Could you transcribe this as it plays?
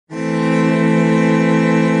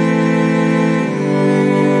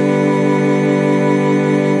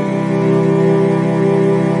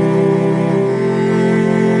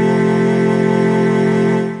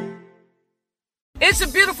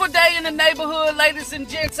the neighborhood, ladies and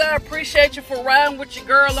gents. I appreciate you for riding with your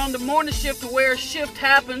girl on the morning shift to where shift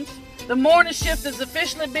happens. The morning shift is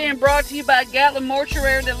officially being brought to you by Gatlin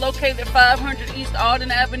Mortuary. They're located at 500 East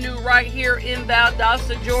Alden Avenue right here in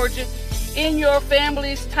Valdosta, Georgia. In your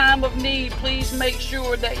family's time of need, please make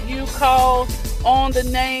sure that you call on the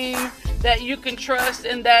name that you can trust,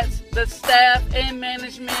 and that's the staff and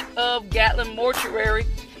management of Gatlin Mortuary.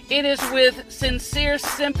 It is with sincere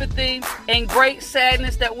sympathy and great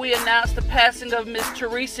sadness that we announce the passing of Miss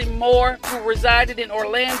Teresa Moore, who resided in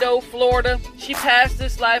Orlando, Florida. She passed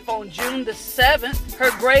this life on June the 7th.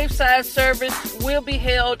 Her graveside service will be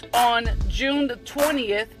held on June the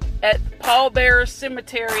 20th at Pallbearer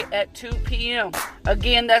Cemetery at 2 p.m.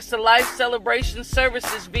 Again, that's the life celebration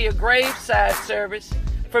services via graveside service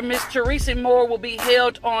for Miss Teresa Moore will be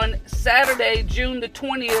held on Saturday, June the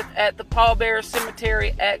 20th at the Pallbearer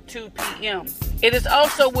Cemetery at 2 p.m. It is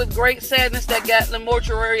also with great sadness that Gatlin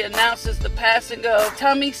Mortuary announces the passing of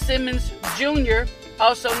Tommy Simmons Jr.,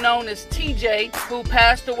 also known as TJ, who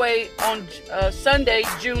passed away on Sunday,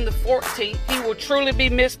 June the 14th. He will truly be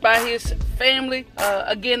missed by his family.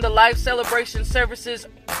 Again, the life celebration services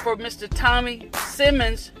for Mr. Tommy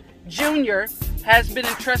Simmons Jr. has been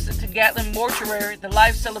entrusted to Gatlin Mortuary. The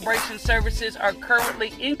life celebration services are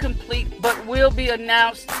currently incomplete, but will be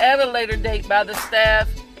announced at a later date by the staff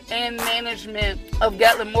and management of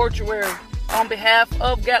Gatlin Mortuary. On behalf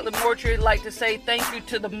of Gatlin Mortuary, I'd like to say thank you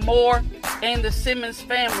to the Moore and the Simmons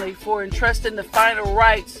family for entrusting the final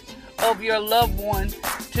rites of your loved one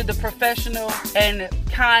to the professional and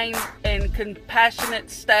kind and compassionate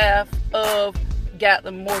staff of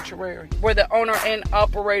Gatlin Mortuary, where the owner and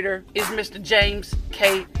operator is Mr. James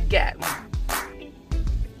K. Gatlin.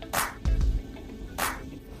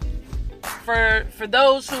 For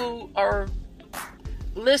those who are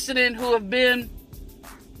listening, who have been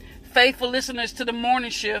faithful listeners to the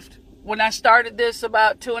morning shift, when I started this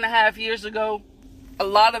about 2.5 years ago, a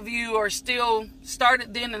lot of you are still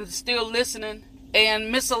started then and still listening.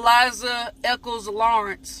 And Miss Eliza Eccles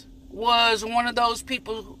Lawrence was one of those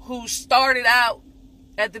people who started out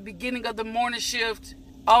at the beginning of the morning shift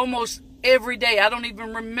almost every day. I don't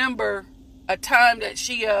even remember a time that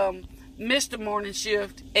she missed the morning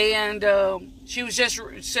shift. And she was just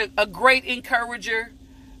a great encourager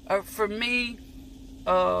for me.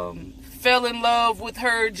 Fell in love with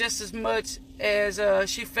her just as much as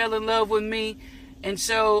she fell in love with me. And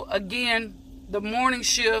so again, the morning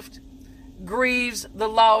shift grieves the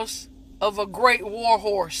loss of a great war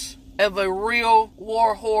horse, of a real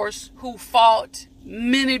war horse who fought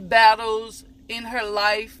many battles in her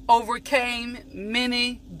life, overcame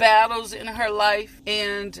many battles in her life,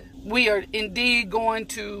 and we are indeed going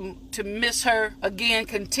to miss her. Again,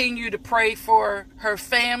 continue to pray for her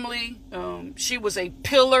family. She was a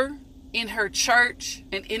pillar in her church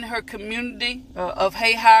and in her community of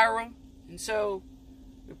Hayhira, and so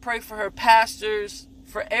we pray for her pastors,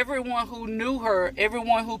 for everyone who knew her,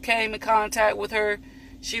 everyone who came in contact with her.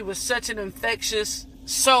 She was such an infectious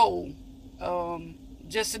soul,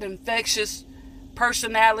 just an infectious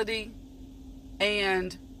personality,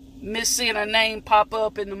 and miss seeing her name pop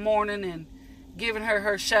up in the morning and giving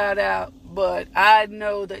her shout out. But I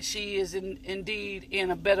know that she is indeed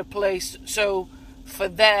in a better place. So for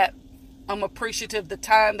that, I'm appreciative of the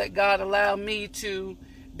time that God allowed me to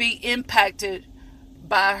be impacted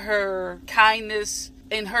by her kindness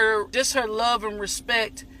and her love and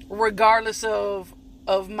respect, regardless of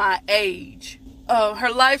my age.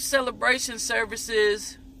 Her life celebration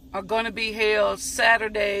services are going to be held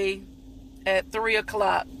Saturday at 3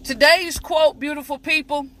 o'clock. Today's quote, beautiful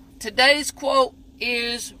people, today's quote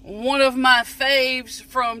is one of my faves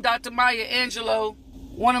from Dr. Maya Angelou,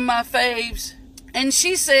 one of my faves. And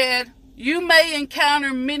she said, "You may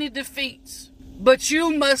encounter many defeats, but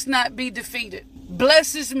you must not be defeated."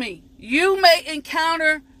 Blesses me. You may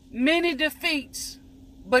encounter many defeats,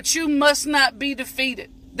 but you must not be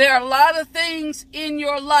defeated. There are a lot of things in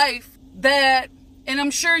your life that, and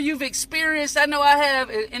I'm sure you've experienced, I know I have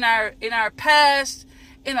in our past,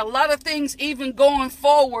 and a lot of things even going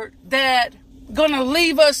forward that's going to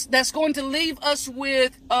leave us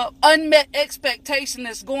with unmet expectation,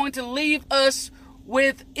 that's going to leave us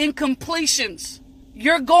with incompletions.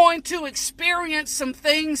 You're going to experience some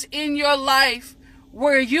things in your life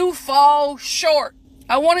where you fall short.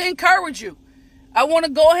 I want to encourage you. I want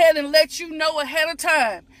to go ahead and let you know ahead of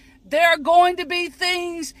time. There are going to be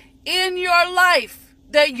things in your life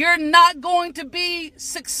that you're not going to be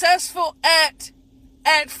successful at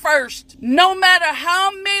first. No matter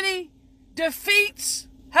how many defeats,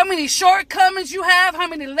 how many shortcomings you have, how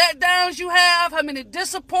many letdowns you have, how many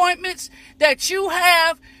disappointments that you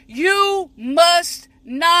have, you must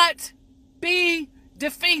not be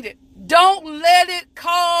defeated. Don't let it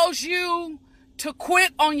cause you to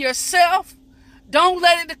quit on yourself. Don't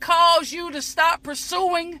let it cause you to stop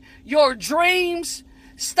pursuing your dreams.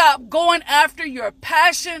 Stop going after your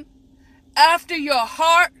passion, after your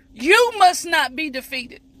heart. You must not be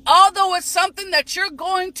defeated. Although it's something that you're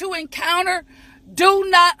going to encounter, do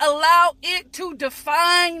not allow it to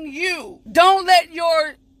define you. Don't let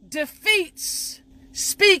your defeats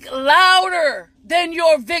speak louder than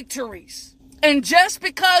your victories. And just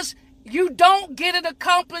because you don't get it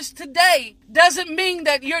accomplished today doesn't mean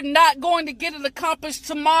that you're not going to get it accomplished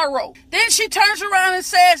tomorrow. Then she turns around and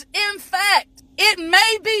says, in fact, it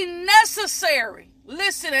may be necessary.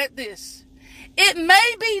 Listen at this. It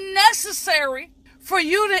may be necessary for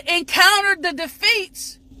you to encounter the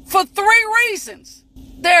defeats for 3 reasons.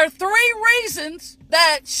 There are 3 reasons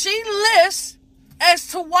that she lists as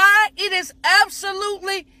to why it is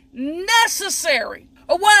absolutely necessary,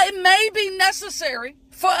 or why it may be necessary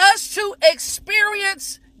for us to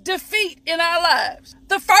experience defeat in our lives.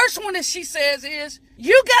 The first one that she says is,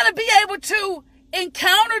 you got to be able to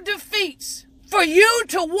encounter defeats for you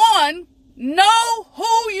to, 1, know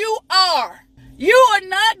who you are. You are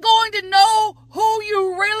not going to know who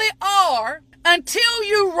you really are until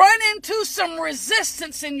you run into some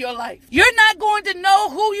resistance in your life. You're not going to know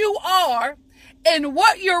who you are and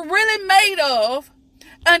what you're really made of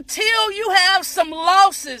until you have some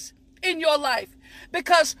losses in your life.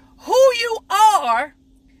 Because who you are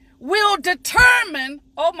will determine,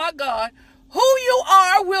 oh my God, who you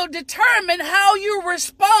are will determine how you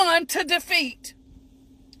respond to defeat.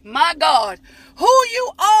 My God, who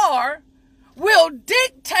you are will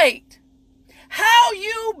dictate how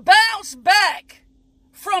you bounce back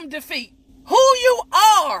from defeat. Who you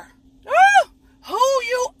are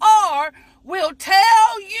will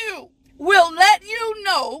tell you, will let you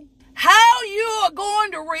know how you are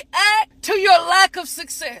going to react to your lack of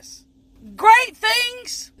success. Great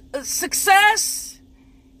things, success,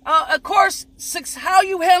 of course, how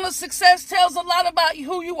you handle success tells a lot about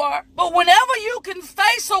who you are. But whenever you can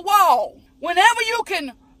face a wall, whenever you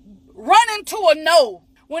can run into a no,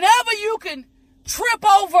 whenever you can trip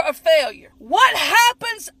over a failure, what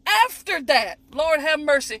happens after that? Lord have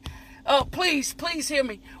mercy. Please hear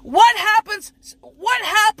me. What happens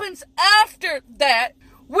after that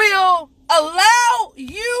will allow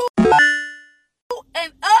you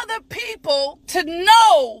and other people to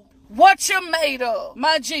know what you're made of.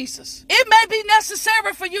 My Jesus. It may be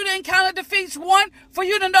necessary for you to encounter defeats. 1, for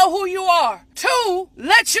you to know who you are. 2,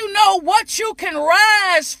 let you know what you can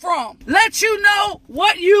rise from. Let you know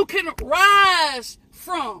what you can rise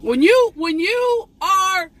from. When you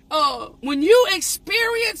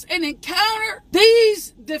experience and encounter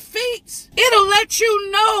these defeats, it'll let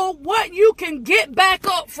you know what you can get back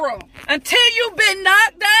up from. Until you've been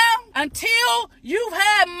knocked down, until you've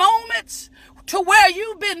had moments to where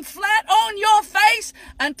you've been flat on your face,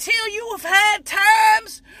 until you have had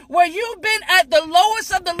times where you've been at the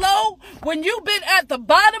lowest of the low, when you've been at the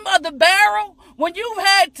bottom of the barrel, when you've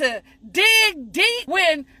had to dig deep,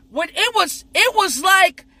 when it was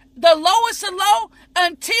like the lowest of low,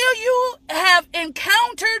 until you have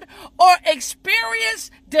encountered or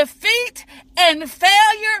experienced defeat and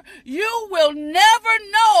failure, you will never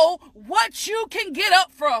know what you can get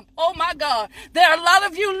up from. Oh my God. There are a lot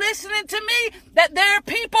of you listening to me that there are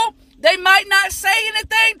people, they might not say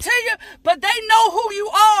anything to you, but they know who you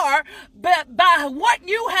are by what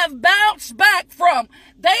you have bounced back from.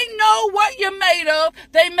 They know what you're made of.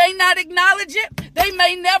 They may not acknowledge it. They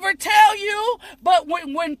may never tell you. But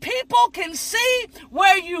when people can see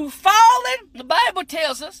where you've fallen, the Bible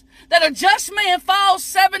tells us that a just man falls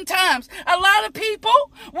 7 times. A lot of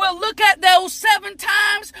people will look at those 7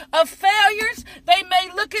 times of failures. They may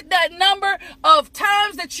look at that number of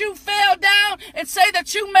times that you fell down and say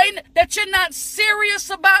that you're not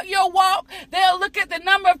serious about your walk. They'll look at the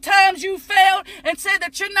number of times you failed and say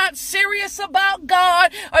that you're not serious about God,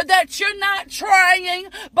 or that you're not trying.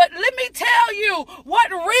 But let me tell you,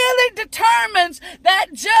 what really determines that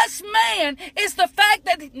just man is the fact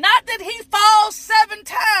that not that he falls 7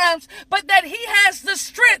 times, but that he has the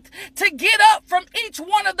strength to get up from each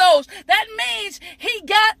one of those. That means he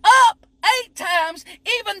got up 8 times,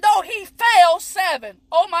 even though he fell 7.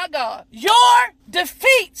 Oh my God. Your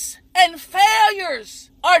defeats and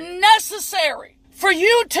failures are necessary for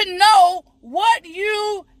you to know what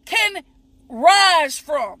you can rise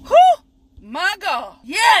from. Whew, my God.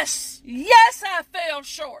 Yes, I fell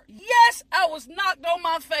short. Yes, I was knocked on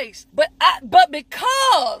my face. But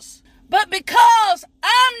because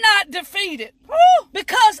I'm not defeated. Whew,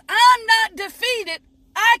 because I'm not defeated,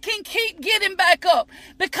 I can keep getting back up.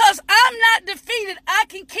 Because I'm not defeated, I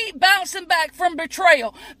can keep bouncing back from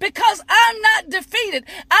betrayal. Because I'm not defeated,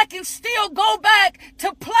 I can still go back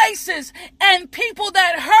to places and people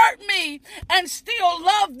that hurt me and still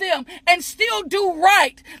love them and still do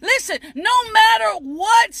right. Listen, no matter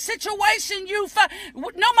what situation you find,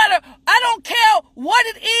 no matter, I don't care what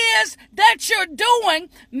it is that you're doing,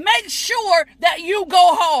 make sure that you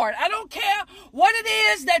go hard. I don't care what it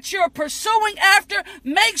is that you're pursuing after.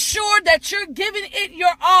 Make sure that you're giving it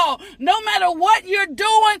your all. No matter what you're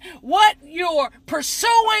doing, what you're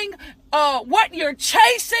pursuing, what you're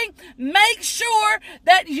chasing, make sure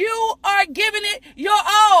that you are giving it your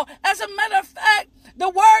all. As a matter of fact, the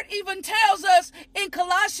word even tells us in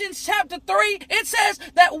Colossians chapter 3, it says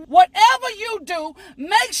that whatever you do,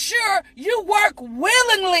 make sure you work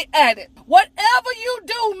willingly at it. Whatever you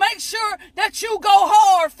do, make sure that you go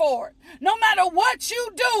hard for it. No matter what you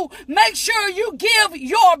do, make sure you give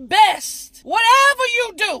your best. Whatever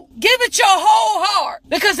you do, give it your whole heart.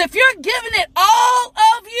 Because if you're giving it all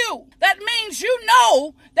of you, that means you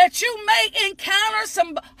know that you may encounter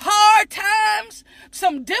some hard times,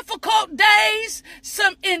 some difficult days,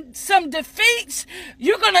 some defeats.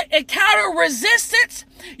 You're going to encounter resistance.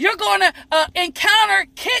 You're going to encounter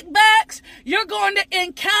kickbacks. You're going to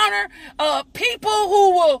encounter people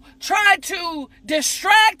who will try to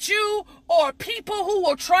distract you, or people who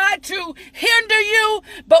will try to hinder you.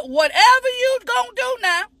 But whatever you gonna do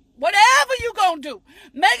now, whatever you gonna do,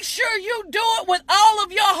 make sure you do it with all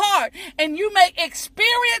of your heart. And you may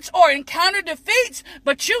experience or encounter defeats,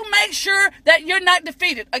 but you make sure that you're not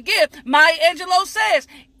defeated. Again, Maya Angelou says,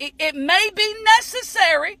 it may be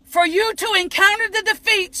necessary for you to encounter the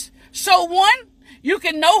defeats. So 1, you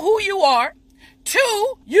can know who you are.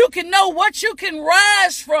 2, you can know what you can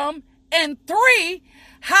rise from. And 3,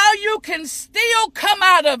 how you can still come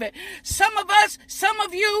out of it. Some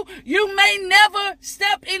of you may never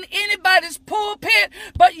step in anybody's pulpit,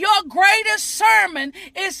 but your greatest sermon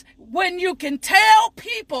is when you can tell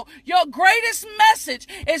people, your greatest message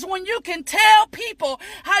is when you can tell people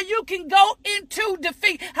how you can go into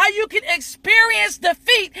defeat, how you can experience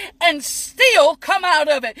defeat and still come out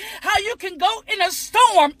of it, how you can go in a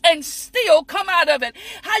storm and still come out of it,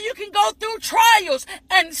 how you can go through trials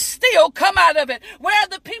and still come out of it. Where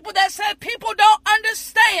the people that said people don't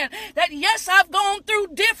understand that, yes, I've gone through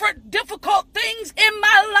difficult things in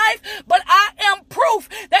my life, but I am proof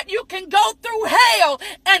that you can go through hell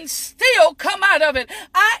and still come out of it.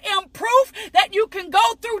 I am proof that you can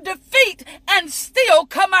go through defeat and still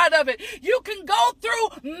come out of it. You can go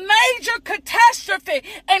through major catastrophe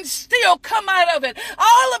and still come out of it.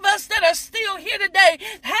 All of us that are still here today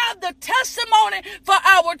have the testimony for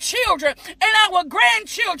our children and our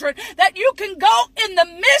grandchildren that you can go in the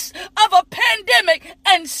midst of a pandemic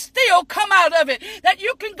and still come out of it. That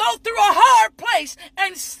you can go through a hard place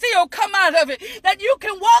and still come out of it. That you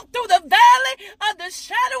can walk through the valley of the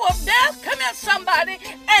shadow of death, come here somebody,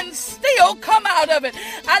 and still come out of it.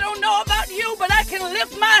 I don't know about you, but I can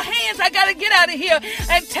lift my hands. I got to get out of here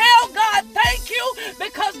and tell God thank you,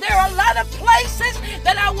 because there are a lot of places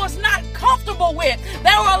that I was not comfortable with.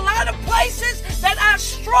 There were a lot of places that I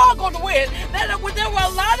struggled with. There were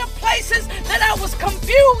a lot of places that I was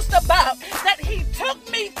confused about, that He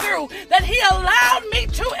took me through, that He allowed me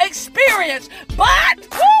to experience. But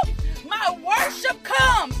my worship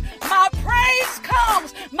comes, my praise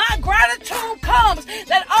comes, my gratitude comes,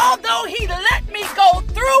 that although He let me go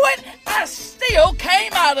through it, I still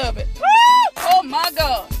came out of it. Woo! Oh my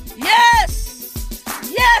God.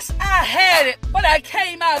 Yes, I had it, but I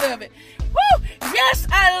came out of it. Woo! Yes,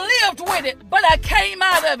 I lived with it, but I came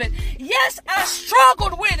out of it. Yes, I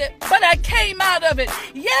struggled with it, but I came out of it.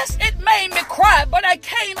 Yes, it made me cry, but I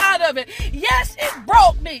came out of it. Yes, it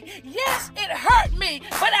broke me. Yes, it hurt me,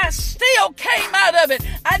 but I still came out of it.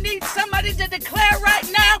 I need somebody to declare right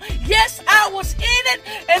now, yes, I was in it,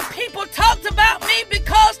 and people talked about me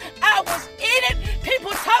because I was in it.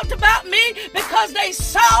 People talked about me because they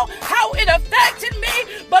saw how it affected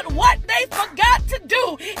me, but what they forgot to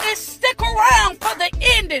do is stick around for the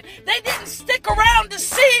ending. They didn't stick around to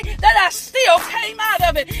see that I still came out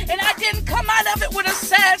of it. And I didn't come out of it with a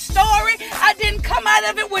sad story. I didn't come out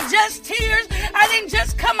of it with just tears. I didn't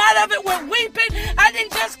just come out of it with weeping. I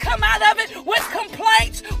didn't just come out of it with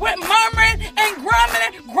complaints, with murmuring and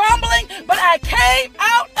grumbling, but I came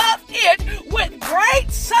out of it with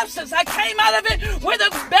great substance. I came out of it with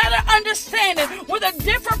a better understanding, with a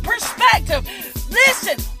different perspective.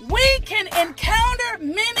 Listen, we can encounter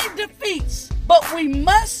many defeats, but we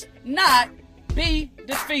must not be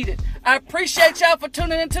defeated. I appreciate y'all for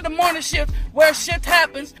tuning into the morning shift where shift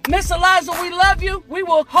happens. Miss Eliza, we love you. We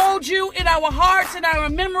will hold you in our hearts and our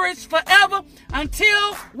memories forever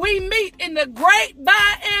until we meet in the great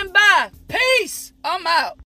by and by. Peace. I'm out.